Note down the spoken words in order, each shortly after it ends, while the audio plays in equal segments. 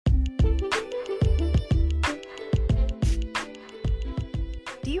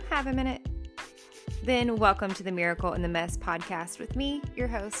Do you have a minute? Then welcome to the Miracle in the Mess podcast with me, your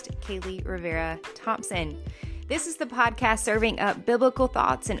host, Kaylee Rivera Thompson. This is the podcast serving up biblical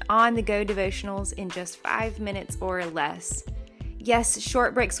thoughts and on-the-go devotionals in just 5 minutes or less. Yes,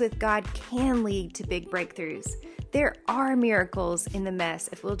 short breaks with God can lead to big breakthroughs. There are miracles in the mess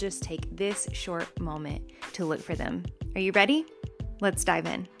if we'll just take this short moment to look for them. Are you ready? Let's dive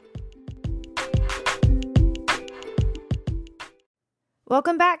in.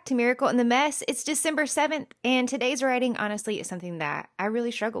 Welcome back to Miracle in the Mess. It's December 7th, and today's writing, honestly, is something that I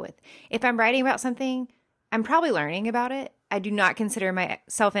really struggle with. If I'm writing about something, I'm probably learning about it. I do not consider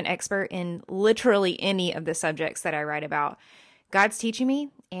myself an expert in literally any of the subjects that I write about. God's teaching me,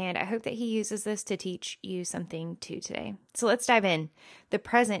 and I hope that He uses this to teach you something too today. So let's dive in. The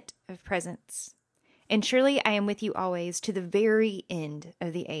present of presents. And surely I am with you always to the very end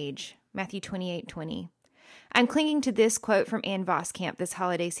of the age. Matthew 28:20. I'm clinging to this quote from Ann Voskamp this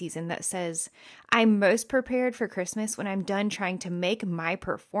holiday season that says, I'm most prepared for Christmas when I'm done trying to make my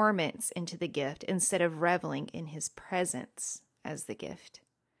performance into the gift instead of reveling in His presence as the gift.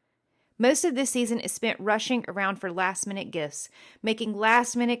 Most of this season is spent rushing around for last-minute gifts, making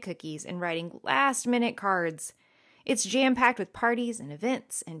last-minute cookies, and writing last-minute cards. It's jam-packed with parties and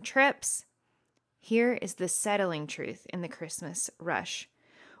events and trips. Here is the settling truth in the Christmas rush.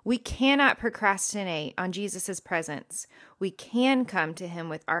 We cannot procrastinate on Jesus' presence. We can come to Him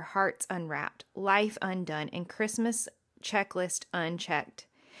with our hearts unwrapped, life undone, and Christmas checklist unchecked.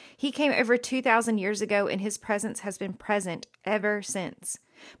 He came over 2,000 years ago, and His presence has been present ever since.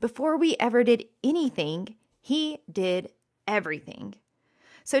 Before we ever did anything, He did everything.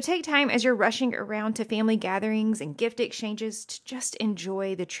 So take time as you're rushing around to family gatherings and gift exchanges to just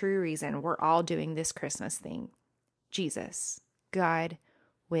enjoy the true reason we're all doing this Christmas thing. Jesus, God,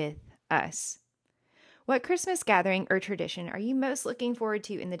 with us. What Christmas gathering or tradition are you most looking forward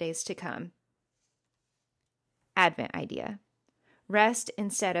to in the days to come? Advent idea. Rest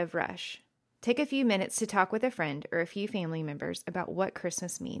instead of rush. Take a few minutes to talk with a friend or a few family members about what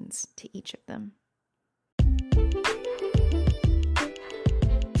Christmas means to each of them.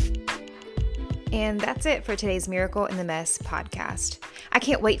 And that's it for today's Miracle in the Mess podcast. I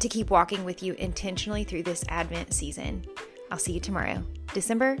can't wait to keep walking with you intentionally through this Advent season. I'll see you tomorrow.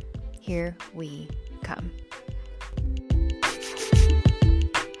 December, here we come.